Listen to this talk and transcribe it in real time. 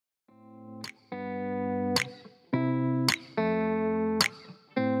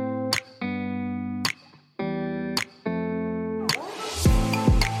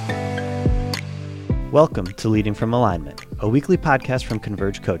Welcome to Leading from Alignment, a weekly podcast from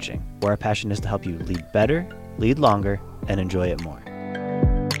Converge Coaching, where our passion is to help you lead better, lead longer, and enjoy it more.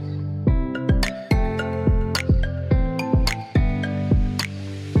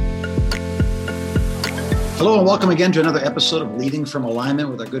 Hello and welcome again to another episode of Leading from Alignment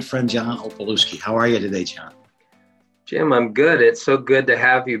with our good friend John Opalewski. How are you today, John? Jim, I'm good. It's so good to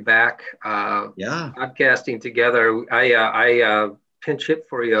have you back podcasting together. I pinch hit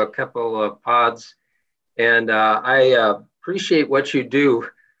for you a couple of pods, and I appreciate what you do,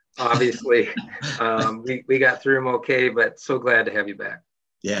 obviously. We got through them okay, but so glad to have you back.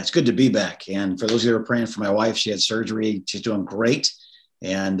 Yeah, it's good to be back. And for those of you who are praying for my wife, she had surgery. She's doing great.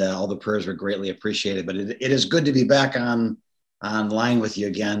 And all the prayers were greatly appreciated. But it is good to be back online with you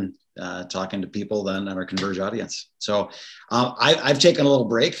again, talking to people then on our Converge audience. So I've taken a little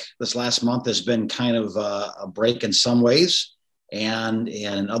break. This last month has been kind of a break in some ways. And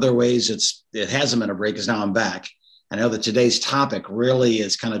in other ways, it hasn't been a break, because now I'm back. I know that today's topic really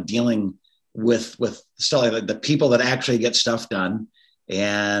is kind of dealing with stuff, like the people that actually get stuff done.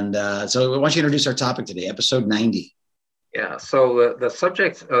 And so I want you to introduce our topic today, episode 90. Yeah. So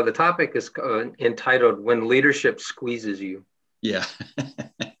the topic is entitled "When Leadership Squeezes You." Yeah.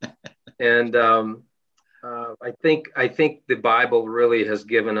 And I think the Bible really has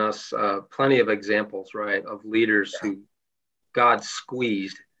given us plenty of examples, right, of leaders who God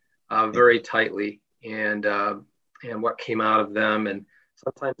squeezed very tightly, and what came out of them. And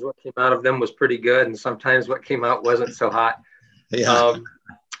sometimes what came out of them was pretty good, and sometimes what came out wasn't so hot. Yeah.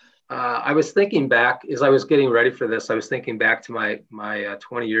 I was thinking back as I was getting ready for this. I was thinking back to my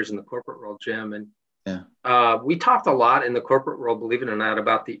 20 years in the corporate world, Jim, and we talked a lot in the corporate world, believe it or not,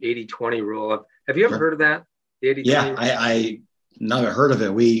 about the 80-20 rule. Have you ever heard of that? The 80-20 rule? I never heard of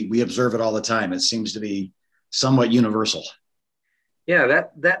it. We observe it all the time. It seems to be somewhat universal. Yeah,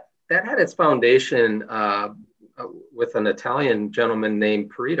 that had its foundation with an Italian gentleman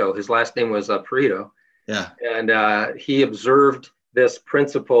named Pareto. His last name was Pareto. Yeah, and he observed this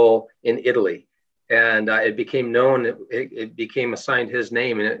principle in Italy, and it became known. It became assigned his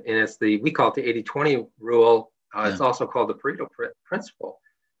name, and we call it the 80-20 rule. It's also called the Pareto principle.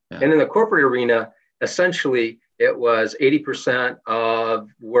 Yeah. And in the corporate arena, essentially, it was 80% of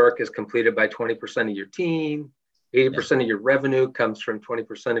work is completed by 20% of your team. 80% of your revenue comes from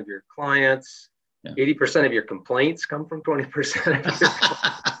 20% of your clients. 80% of your complaints come from 20% of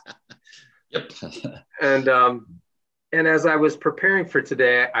your clients. Yep. And as I was preparing for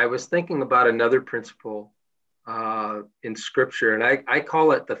today, I was thinking about another principle in Scripture, and I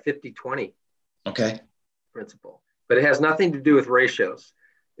call it the 50-20 principle. But it has nothing to do with ratios.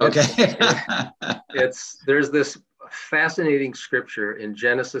 There's this fascinating Scripture in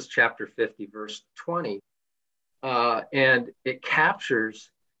Genesis chapter 50, verse 20, and it captures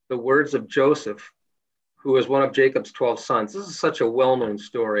the words of Joseph, who was one of Jacob's 12 sons. This is such a well-known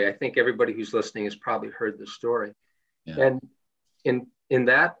story. I think everybody who's listening has probably heard this story. Yeah. And in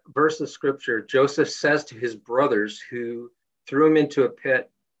that verse of Scripture, Joseph says to his brothers, who threw him into a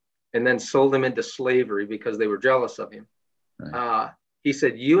pit and then sold him into slavery because they were jealous of him. Right. He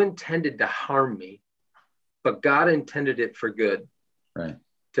said, "You intended to harm me, but God intended it for good, right,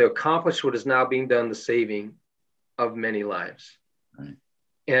 to accomplish what is now being done, the saving of many lives." Right.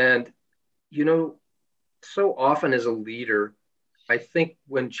 And, so often as a leader, I think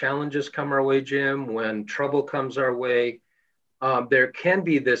when challenges come our way, Jim, when trouble comes our way, there can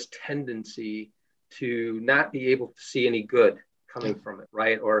be this tendency to not be able to see any good coming from it,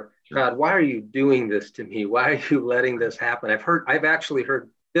 right? Or, God, why are you doing this to me? Why are you letting this happen? I've actually heard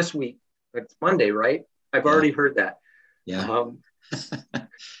this week, it's Monday, right? I've already heard that. Yeah.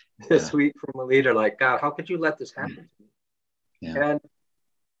 This week from a leader, like, God, how could you let this happen to me? Yeah.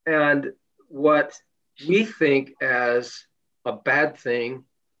 And what we think as a bad thing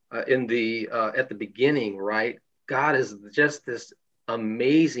at the beginning, right? God is just this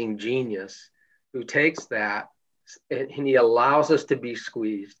amazing genius who takes that and he allows us to be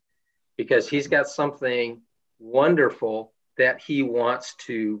squeezed because he's got something wonderful that he wants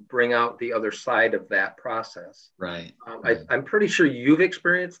to bring out the other side of that process. Right. I'm pretty sure you've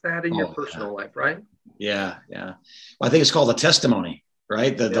experienced that in your personal life, right? Yeah. Well, I think it's called a testimony,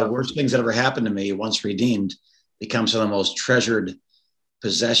 right? The worst things that ever happened to me, once redeemed, become some of the most treasured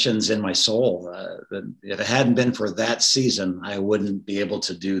possessions in my soul. If it hadn't been for that season, I wouldn't be able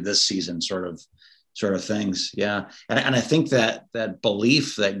to do this season sort of things. Yeah. And I think that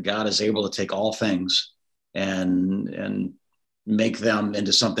belief that God is able to take all things and make them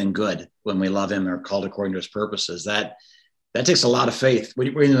into something good when we love him or called according to his purposes, that takes a lot of faith.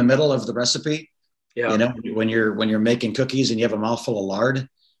 When you're in the middle of the recipe, when you're making cookies and you have a mouthful of lard,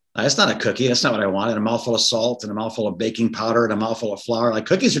 That's not a cookie. That's not what I wanted. A mouthful of salt and a mouthful of baking powder and a mouthful of flour. Like,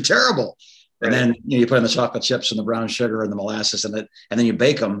 cookies are terrible. And then you put in the chocolate chips and the brown sugar and the molasses and then you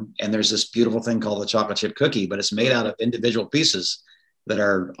bake them. And there's this beautiful thing called the chocolate chip cookie, but it's made out of individual pieces that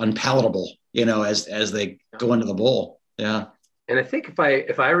are unpalatable, as they go into the bowl. Yeah. And I think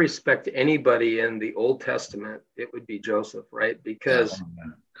if I respect anybody in the Old Testament, it would be Joseph, right? Because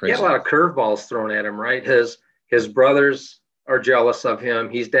he had a lot of curveballs thrown at him, right? His brothers are jealous of him.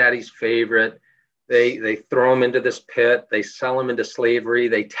 He's daddy's favorite. They throw him into this pit. They sell him into slavery.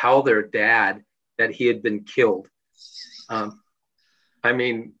 They tell their dad that he had been killed. I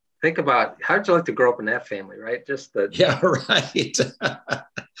mean, think about, how'd you like to grow up in that family, right? Just right.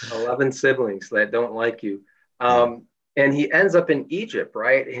 11 siblings that don't like you. And he ends up in Egypt,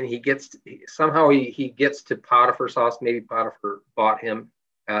 right? And he gets to Potiphar's house. Maybe Potiphar bought him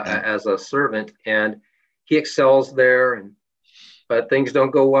as a servant, and he excels there. But things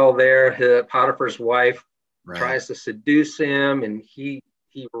don't go well there. Potiphar's wife tries to seduce him, and he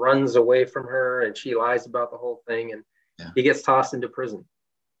runs away from her, and she lies about the whole thing, and he gets tossed into prison.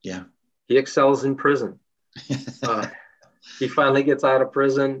 Yeah, he excels in prison. He finally gets out of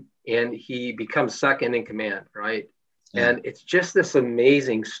prison, and he becomes second in command, right? Yeah. And it's just this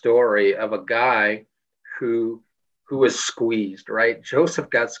amazing story of a guy who was squeezed, right? Joseph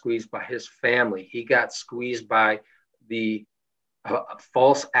got squeezed by his family. He got squeezed by the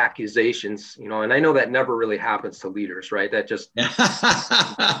false accusations, and I know that never really happens to leaders, right? That just,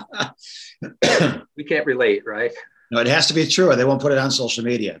 we can't relate, right? No, it has to be true, or they won't put it on social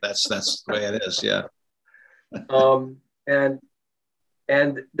media. That's the way it is. Yeah.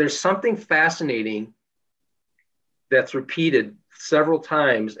 And there's something fascinating that's repeated several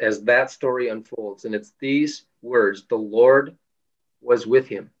times as that story unfolds. And it's these words: the Lord was with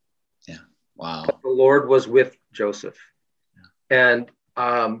him. Yeah. Wow. The Lord was with Joseph. And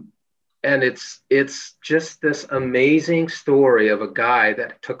it's just this amazing story of a guy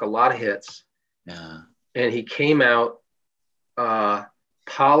that took a lot of hits. Yeah. And he came out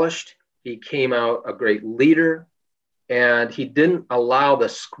polished. He came out a great leader, and he didn't allow the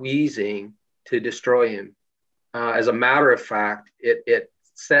squeezing to destroy him. As a matter of fact, it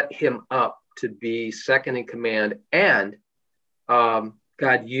set him up to be second in command, and God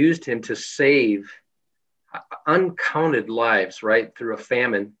used him to save uncounted lives, right, through a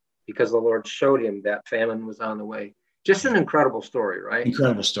famine, because the Lord showed him that famine was on the way. Just an incredible story, right?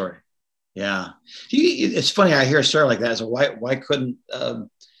 Incredible story. Yeah. It's funny. I hear a story like that. So why couldn't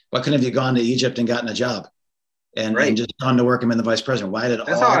have you gone to Egypt and gotten a job and just gone to work him in the vice president?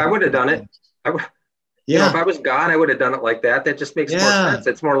 That's how I would have done it. If I was God, I would have done it like that. That just makes more sense.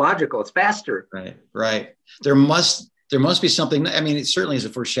 It's more logical. It's faster. Right. There must be something. I mean, it certainly is a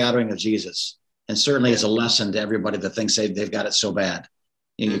foreshadowing of Jesus. And certainly is a lesson to everybody that thinks they've got it so bad.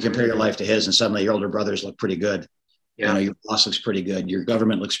 You compare your life to his, and suddenly your older brothers look pretty good. Yeah. Your boss looks pretty good. Your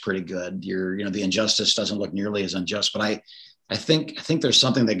government looks pretty good. The injustice doesn't look nearly as unjust. But I think there's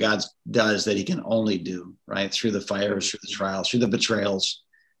something that God does that he can only do, right? Through the fires, through the trials, through the betrayals.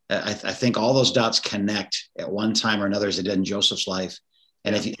 I think all those dots connect at one time or another, as it did in Joseph's life.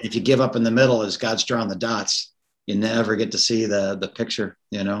 And if you give up in the middle as God's drawing the dots, you never get to see the picture,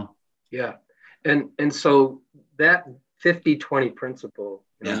 Yeah. And so that 50-20 principle,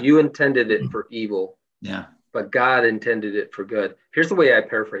 you intended it for evil, but God intended it for good. Here's the way I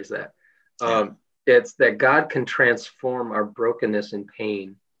paraphrase that. It's that God can transform our brokenness and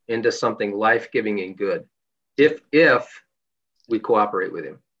pain into something life-giving and good if we cooperate with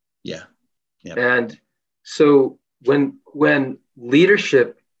him. Yeah. Yep. And so when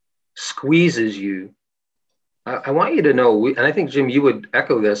leadership squeezes you, I want you to know, and I think, Jim, you would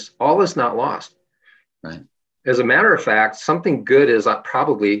echo this, all is not lost. Right. As a matter of fact, something good is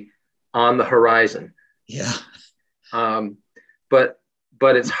probably on the horizon. Yeah. But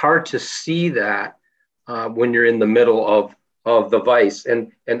it's hard to see that when you're in the middle of the vice.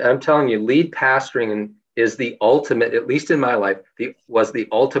 And I'm telling you, lead pastoring is the ultimate, at least in my life, was the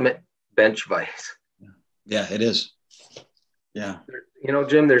ultimate bench vice. Yeah, it is. Yeah.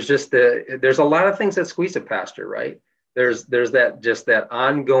 Jim, there's a lot of things that squeeze a pastor, right? There's that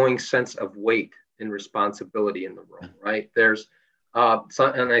ongoing sense of weight and responsibility in the room, right? There's,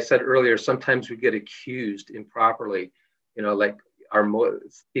 and I said earlier, sometimes we get accused improperly, like our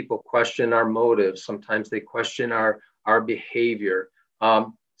motives. People question our motives. Sometimes they question our behavior.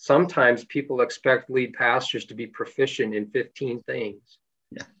 Sometimes people expect lead pastors to be proficient in 15 things.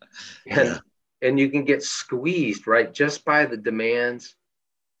 Yeah. And you can get squeezed, right, just by the demands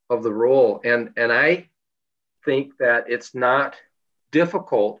of the role. And I think that it's not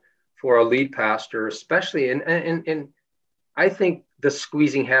difficult for a lead pastor, especially, and I think the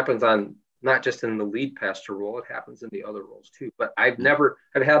squeezing happens on not just in the lead pastor role, it happens in the other roles too. But I've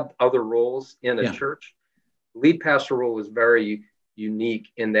had other roles in a church. Lead pastor role is very unique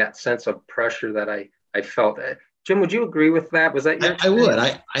in that sense of pressure that I felt. Jim, would you agree with that? Was that your I would.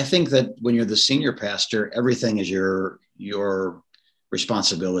 I think that when you're the senior pastor, everything is your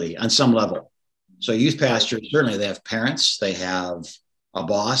responsibility on some level. So youth pastors, certainly they have parents, they have a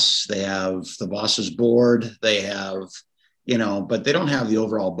boss, they have the boss's board, they have, but they don't have the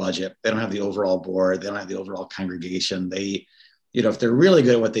overall budget. They don't have the overall board. They don't have the overall congregation. They, if they're really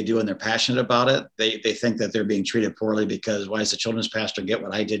good at what they do and they're passionate about it, they think that they're being treated poorly because why does the children's pastor get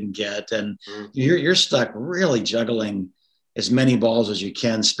what I didn't get? And you're stuck really juggling as many balls as you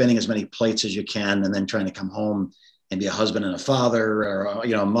can, spinning as many plates as you can, and then trying to come home and be a husband and a father, or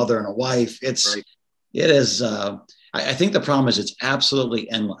a mother and a wife. It is. I think the problem is it's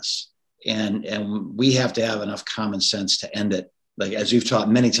absolutely endless, and we have to have enough common sense to end it. Like, as you've taught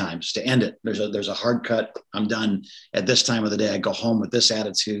many times, to end it. There's a hard cut. I'm done at this time of the day. I go home with this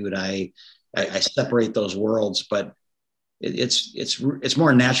attitude. I separate those worlds, but it's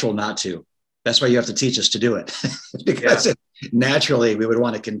more natural not to. That's why you have to teach us to do it, because naturally we would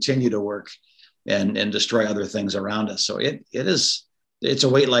want to continue to work and destroy other things around us. So it's a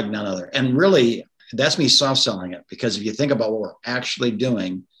weight like none other. And really, that's me soft selling it, because if you think about what we're actually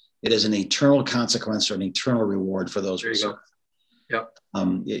doing, it is an eternal consequence or an eternal reward for those results. Yep.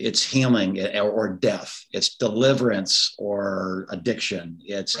 It's healing or death. It's deliverance or addiction.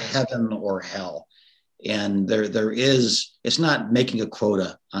 It's heaven or hell. And it's not making a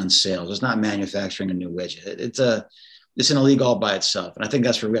quota on sales. It's not manufacturing a new widget. It's in a league all by itself. And I think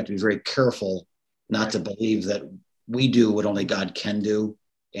that's where we have to be very careful not to believe that we do what only God can do,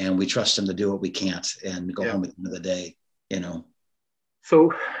 and we trust him to do what we can't and go home at the end of the day,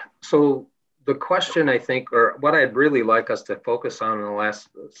 So the question, I think, or what I'd really like us to focus on in the last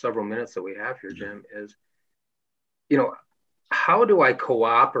several minutes that we have here, Jim, is, how do I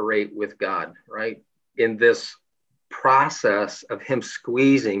cooperate with God, right, in this process of him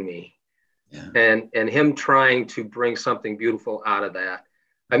squeezing me and him trying to bring something beautiful out of that?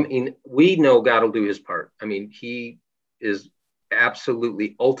 I mean, we know God will do his part. I mean, he is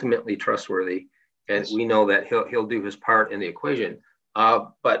absolutely, ultimately trustworthy, and we know that he'll do his part in the equation.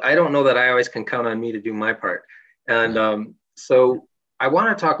 But I don't know that I always can count on me to do my part. And so I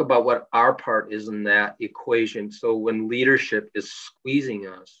want to talk about what our part is in that equation. So when leadership is squeezing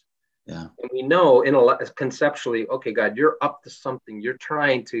us, and we know conceptually, okay, God, you're up to something. You're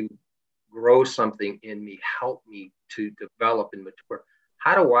trying to grow something in me. Help me to develop and mature.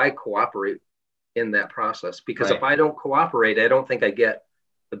 How do I cooperate in that process? Because if I don't cooperate, I don't think I get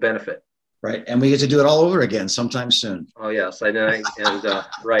the benefit. Right. And we get to do it all over again sometime soon. Oh, yes. I know. And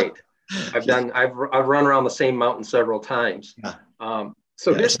right. I've run around the same mountain several times.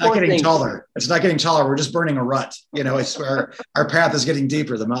 So it's not getting taller. It's not getting taller. We're just burning a rut. It's where our path is getting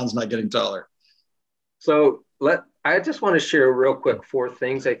deeper. The mountain's not getting taller. So I just want to share real quick 4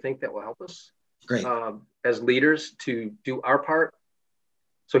 things I think that will help us as leaders to do our part.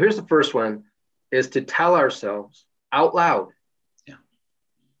 So here's the first one, is to tell ourselves out loud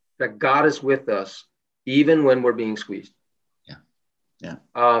that God is with us, even when we're being squeezed.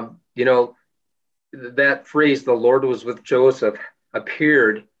 That phrase, "the Lord was with Joseph,"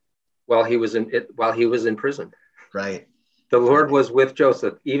 appeared while he was in prison. Right. The Lord was with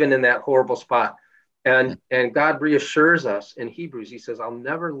Joseph, even in that horrible spot. And God reassures us in Hebrews. He says, "I'll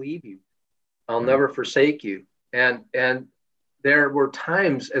never leave you. I'll never forsake you." And there were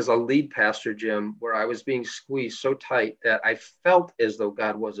times as a lead pastor, Jim, where I was being squeezed so tight that I felt as though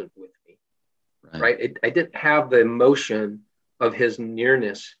God wasn't with me, right? I didn't have the emotion of his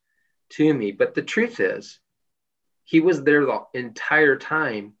nearness to me. But the truth is, he was there the entire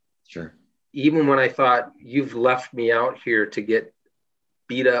time. Sure. Even when I thought, you've left me out here to get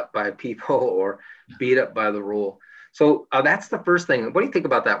beat up by people or beat up by the rule. So that's the first thing. What do you think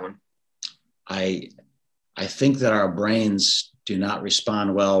about that one? I think that our brains do not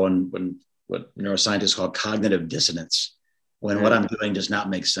respond well when what neuroscientists call cognitive dissonance, when what I'm doing does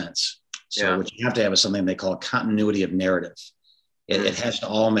not make sense. So what you have to have is something they call continuity of narrative. It has to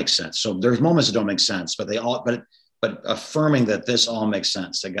all make sense. So there's moments that don't make sense, but but affirming that this all makes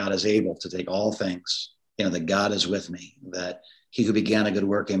sense, that God is able to take all things, that God is with me, that he who began a good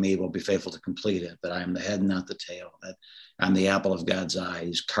work in me will be faithful to complete it, that I am the head and not the tail, that I'm the apple of God's eye.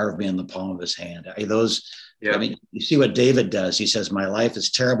 He's carved me in the palm of his hand. I mean, you see what David does. He says, "My life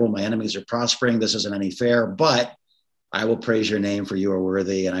is terrible. My enemies are prospering. This isn't any fair, but I will praise your name, for you are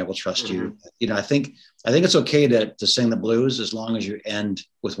worthy, and I will trust you." I think it's okay to sing the blues as long as you end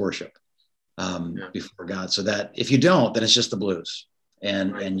with worship before God. So that if you don't, then it's just the blues.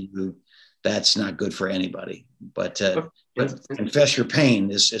 and that's not good for anybody. But And- confess your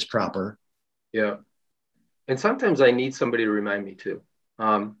pain is proper. Yeah. And sometimes I need somebody to remind me too.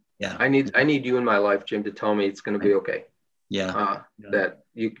 Yeah. I need you in my life, Jim, to tell me it's going to be okay. Yeah. That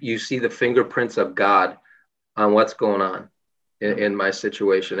you see the fingerprints of God on what's going on in my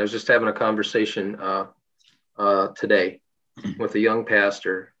situation. I was just having a conversation today with a young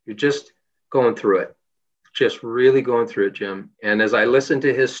pastor. You're just going through it, just really going through it, Jim. And as I listened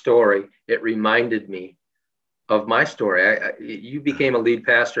to his story, it reminded me of my story. You became a lead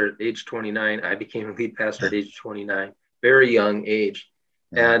pastor at age 29. I became a lead pastor at age 29, very young age.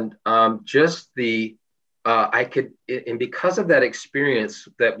 Yeah. And just and because of that experience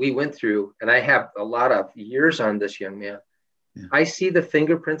that we went through, and I have a lot of years on this young man, Yeah. I see the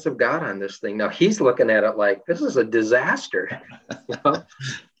fingerprints of God on this thing. Now he's looking at it like, this is a disaster. You know?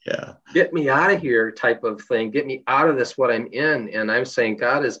 Yeah. Get me out of here type of thing. Get me out of this, what I'm in. And I'm saying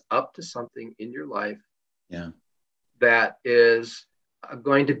God is up to something in your life. Yeah. That is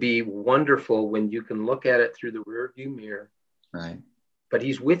going to be wonderful when you can look at it through the rearview mirror. Right. But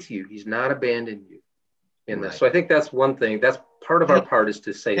he's with you. He's not abandoned you in this. Right. So I think that's one thing. That's part of our part is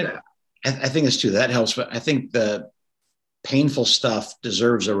to say that. I think it's true. That helps. But I think the painful stuff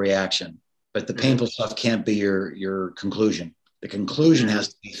deserves a reaction, but the painful stuff can't be your conclusion. The conclusion has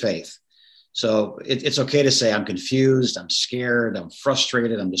to be faith. So it's okay to say, I'm confused, I'm scared, I'm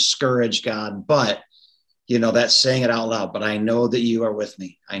frustrated, I'm discouraged, God, but that's saying it out loud, but I know that you are with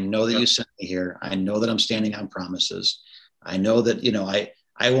me. I know that you sent me here. I know that I'm standing on promises. I know that,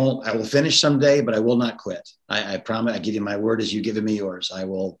 I will finish someday, but I will not quit. I promise. I give you my word as you've given me yours. I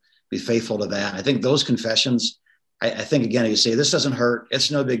will be faithful to that. I think those confessions, I think, again, you say, this doesn't hurt.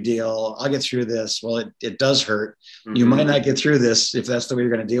 It's no big deal. I'll get through this. Well, it does hurt. Mm-hmm. You might not get through this if that's the way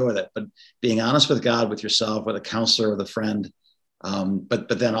you're going to deal with it, but being honest with God, with yourself, with a counselor, with a friend.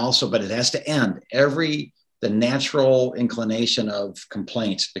 But it has to end. The natural inclination of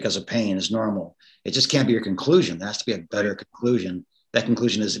complaint because of pain is normal. It just can't be your conclusion. There has to be a better conclusion. That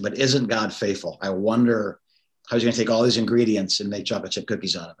conclusion is, but isn't God faithful? I wonder how he's going to take all these ingredients and make chocolate chip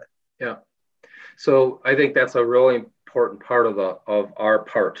cookies out of it. Yeah. So I think that's a really important part of our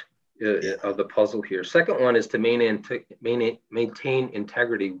part of the puzzle here. Second one is to maintain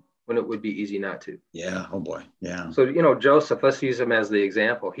integrity when it would be easy not to. Yeah. Oh boy. Yeah. So, Joseph, let's use him as the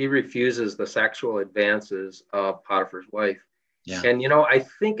example. He refuses the sexual advances of Potiphar's wife. Yeah. And, I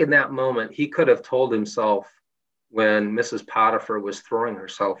think in that moment, he could have told himself when Mrs. Potiphar was throwing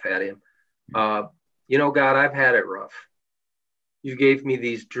herself at him, God, I've had it rough. You gave me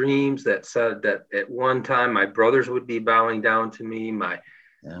these dreams that said that at one time my brothers would be bowing down to me.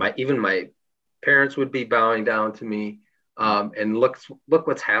 Even my parents would be bowing down to me. And look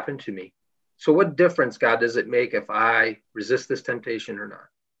what's happened to me. So what difference, God, does it make if I resist this temptation or not?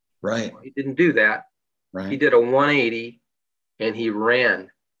 Right. Well, he didn't do that. Right. He did a 180 and he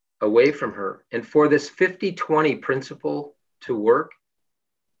ran away from her. And for this 50-20 principle to work,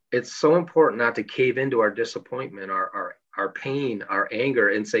 it's so important not to cave into our disappointment, our pain, our anger,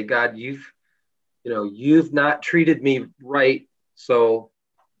 and say, God, you've not treated me right. So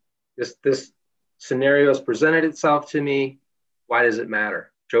this scenario has presented itself to me. Why does it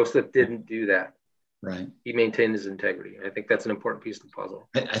matter? Joseph didn't do that. Right. He maintained his integrity. I think that's an important piece of the puzzle.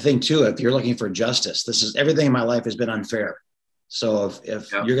 I think too, if you're looking for justice, everything in my life has been unfair. So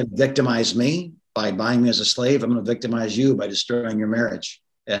if you're going to victimize me by buying me as a slave, I'm going to victimize you by destroying your marriage.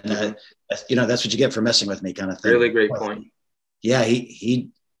 And that's what you get for messing with me, kind of thing. Really great point. Yeah. He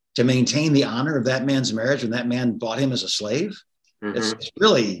to maintain the honor of that man's marriage when that man bought him as a slave. It's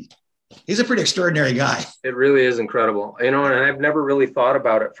really, he's a pretty extraordinary guy. It really is incredible. And I've never really thought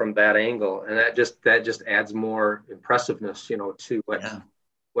about it from that angle. And that just adds more impressiveness, to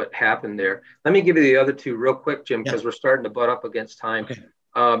what happened there. Let me give you the other two real quick, Jim, because we're starting to butt up against time. Okay.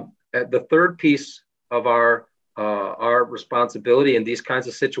 The third piece of our responsibility in these kinds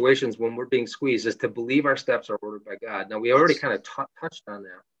of situations when we're being squeezed is to believe our steps are ordered by God. Now, we already kind of touched on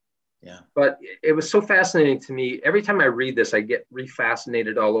that. Yeah. But it was so fascinating to me. Every time I read this, I get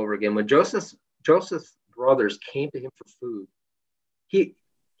refascinated all over again. When Joseph's brothers came to him for food, he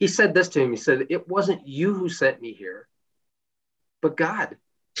said this to him. He said, "It wasn't you who sent me here, but God."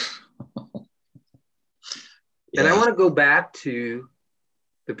 And I want to go back to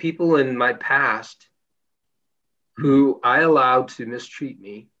the people in my past who I allowed to mistreat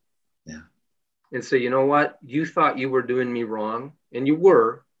me. Yeah. And say, you know what? You thought you were doing me wrong, and you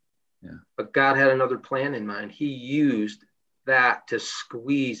were. Yeah. But God had another plan in mind. He used that to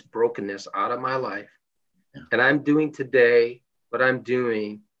squeeze brokenness out of my life. Yeah. And I'm doing today what I'm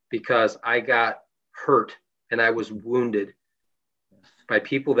doing because I got hurt and I was wounded. by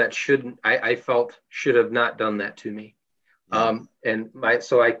people that I felt should have not done that to me. Yeah.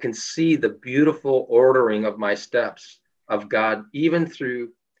 So I can see the beautiful ordering of my steps of God, even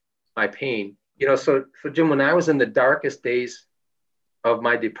through my pain. So Jim, when I was in the darkest days of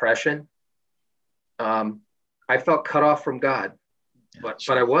my depression, I felt cut off from God, but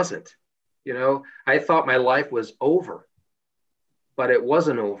I wasn't. I thought my life was over, but it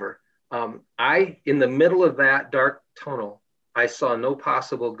wasn't over. In the middle of that dark tunnel, I saw no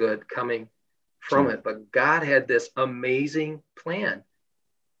possible good coming from it, but God had this amazing plan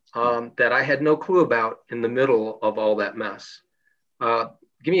that I had no clue about in the middle of all that mess.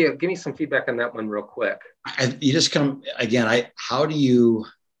 Give me some feedback on that one real quick. You just come again. How do you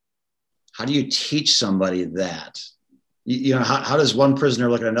teach somebody that? How does one prisoner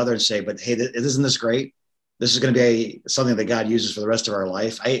look at another and say, "But hey, isn't this great? This is going to be something that God uses for the rest of our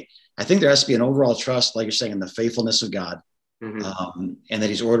life." I think there has to be an overall trust, like you're saying, in the faithfulness of God, and that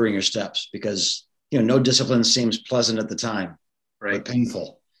He's ordering your steps, because no discipline seems pleasant at the time, right? But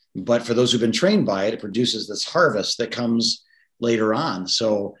painful. But for those who've been trained by it, it produces this harvest that comes later on.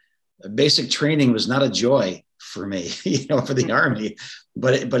 So basic training was not a joy for me, for the Army,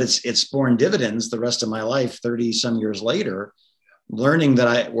 but it's borne dividends the rest of my life, 30 some years later, learning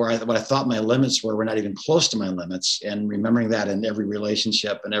that what I thought my limits were not even close to my limits, and remembering that in every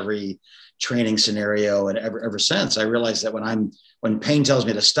relationship and every training scenario. And ever since, I realized that when pain tells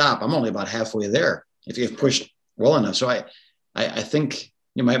me to stop, I'm only about halfway there if you've pushed well enough. So I think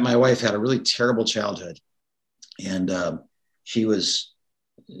my wife had a really terrible childhood, and she was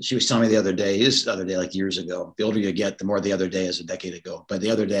telling me the other day, like years ago, the older you get, the more the other day is a decade ago. But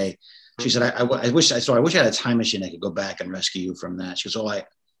the other day, she said, I wish I had a time machine. I could go back and rescue you from that. She goes,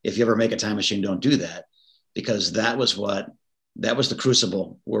 if you ever make a time machine, don't do that, because that was the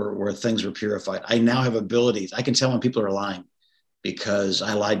crucible where things were purified. I now have abilities. I can tell when people are lying, because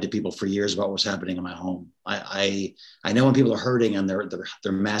I lied to people for years about what was happening in my home. I know when people are hurting and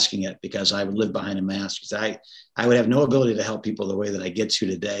they're masking it, because I would live behind a mask. Because I would have no ability to help people the way that I get to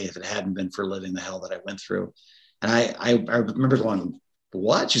today if it hadn't been for living the hell that I went through. And I remember going,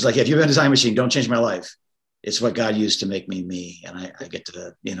 "What?" She's like, "If you've been a time machine, don't change my life. It's what God used to make me me." And I get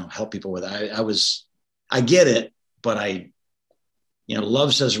to, help people with it. I get it, but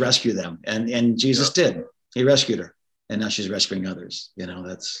love says rescue them. And Jesus did. He rescued her. And now she's rescuing others. And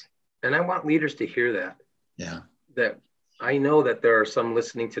I want leaders to hear that. Yeah. That I know that there are some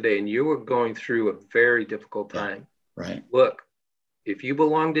listening today, and you are going through a very difficult time. Yeah, right. Look, if you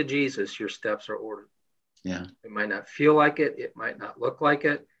belong to Jesus, your steps are ordered. Yeah. It might not feel like it. It might not look like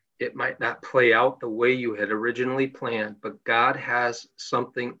it. It might not play out the way you had originally planned, but God has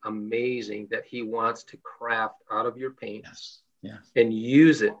something amazing that He wants to craft out of your pain. Yes. Yeah. And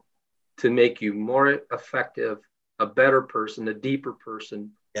use it to make you more effective, a better person, a deeper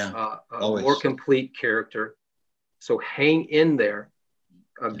person, a more complete character. So hang in there,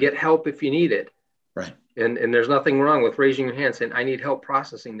 get help if you need it. Right. And there's nothing wrong with raising your hand saying, "I need help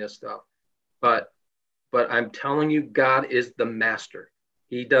processing this stuff." But I'm telling you, God is the master.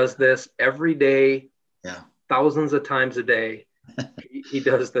 He does this every day, thousands of times a day. He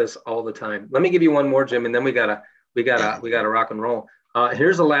does this all the time. Let me give you one more, Jim, and then we gotta rock and roll.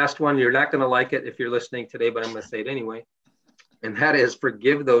 Here's the last one. You're not going to like it if you're listening today, but I'm going to say it anyway. And that is,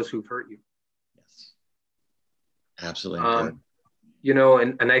 forgive those who've hurt you. Yes. Absolutely.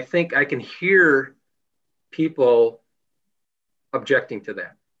 And I think I can hear people objecting to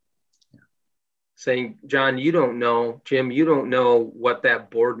that. Saying, "John, you don't know, Jim, you don't know what that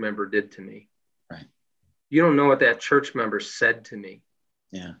board member did to me. Right. You don't know what that church member said to me."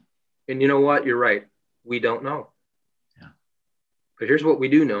 Yeah. And you know what? You're right. We don't know. But here's what we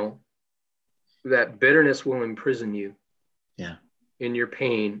do know, that bitterness will imprison you. Yeah. In your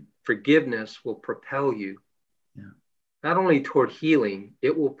pain. Forgiveness will propel you. Yeah. Not only toward healing,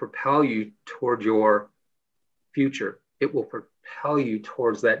 it will propel you toward your future. It will propel you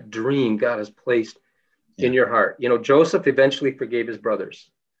towards that dream God has placed in your heart. Joseph eventually forgave his brothers.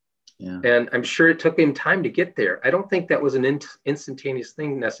 Yeah. And I'm sure it took him time to get there. I don't think that was an instantaneous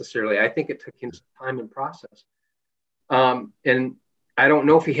thing necessarily. I think it took him some time and process. And I don't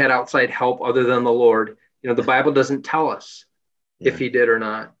know if he had outside help other than the Lord. The Bible doesn't tell us if he did or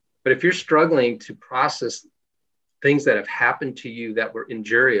not. But if you're struggling to process things that have happened to you that were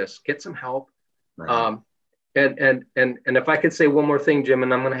injurious, get some help. Right. And if I could say one more thing, Jim,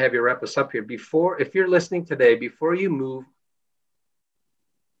 and I'm going to have you wrap us up here. If you're listening today, before you move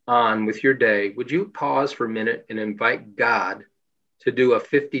on with your day, would you pause for a minute and invite God to do a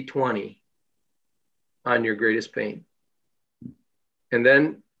 50-20 on your greatest pain? And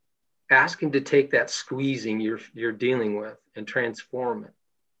then ask him to take that squeezing you're dealing with and transform it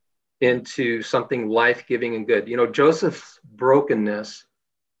into something life-giving and good. Joseph's brokenness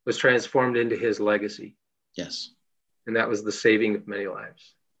was transformed into his legacy. Yes. And that was the saving of many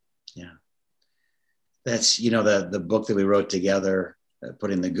lives. Yeah. That's, the book that we wrote together,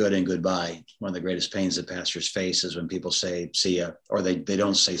 Putting the Good in Goodbye. One of the greatest pains that pastors face is when people say, see ya, or they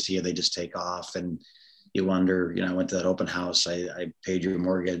don't say see ya, they just take off. And you wonder, I went to that open house, I paid your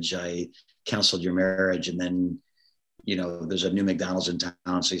mortgage, I counseled your marriage, and then, there's a new McDonald's in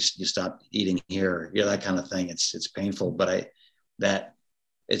town, so you stop eating here, that kind of thing. It's painful, but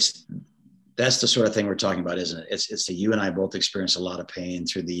that's the sort of thing we're talking about, isn't it? It's that you and I both experienced a lot of pain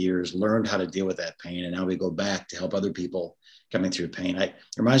through the years, learned how to deal with that pain, and now we go back to help other people coming through pain. It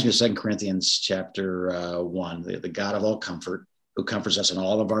reminds me of 2 Corinthians chapter 1, the God of all comfort, who comforts us in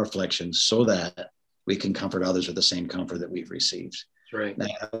all of our afflictions, so that we can comfort others with the same comfort that we've received. Right. Now,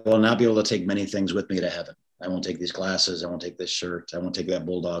 I will not be able to take many things with me to heaven. I won't take these glasses. I won't take this shirt. I won't take that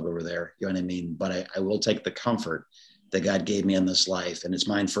bulldog over there. You know what I mean? But I will take the comfort that God gave me in this life, and it's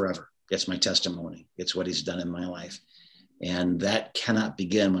mine forever. It's my testimony. It's what he's done in my life. And that cannot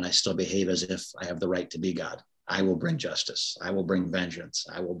begin when I still behave as if I have the right to be God. I will bring justice. I will bring vengeance.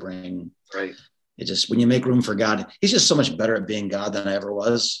 I will bring, right. It just, when you make room for God, he's just so much better at being God than I ever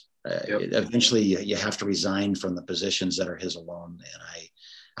was. Yep. Eventually you have to resign from the positions that are his alone.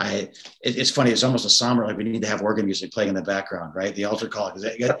 And it's funny. It's almost a somber, like we need to have organ music playing in the background, right? The altar call.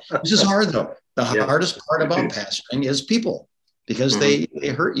 This is hard though. The hardest part about pastoring is people, because they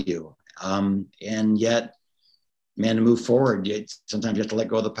hurt you. And yet, man, to move forward, sometimes you have to let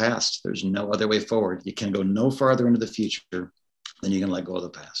go of the past. There's no other way forward. You can go no farther into the future than you can let go of the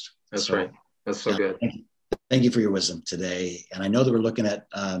past. That's right. That's so good. Thank you for your wisdom today. And I know that we're looking at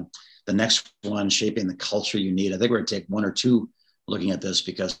the next one, shaping the culture you need. I think we're going to take 1 or 2 looking at this,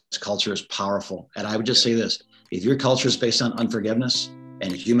 because culture is powerful. And I would just say this: if your culture is based on unforgiveness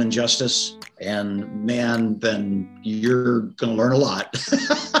and human justice, and man, then you're going to learn a lot.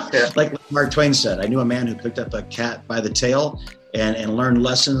 Like Mark Twain said, I knew a man who picked up a cat by the tail and learned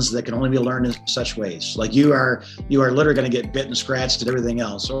lessons that can only be learned in such ways. Like you are literally going to get bit and scratched and everything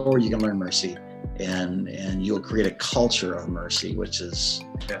else, or you can learn mercy, and you'll create a culture of mercy, which is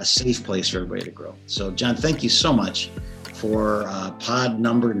a safe place for everybody to grow. So John, thank you so much for pod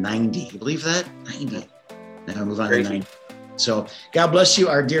number 90. You believe that? 90. Now move on to 90. So God bless you,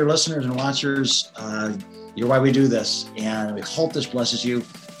 our dear listeners and watchers. You're why we do this, and we hope this blesses you.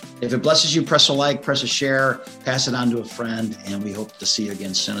 If it blesses you, press a like, press a share, pass it on to a friend, and we hope to see you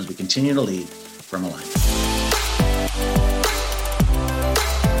again soon as we continue to lead from Alignment.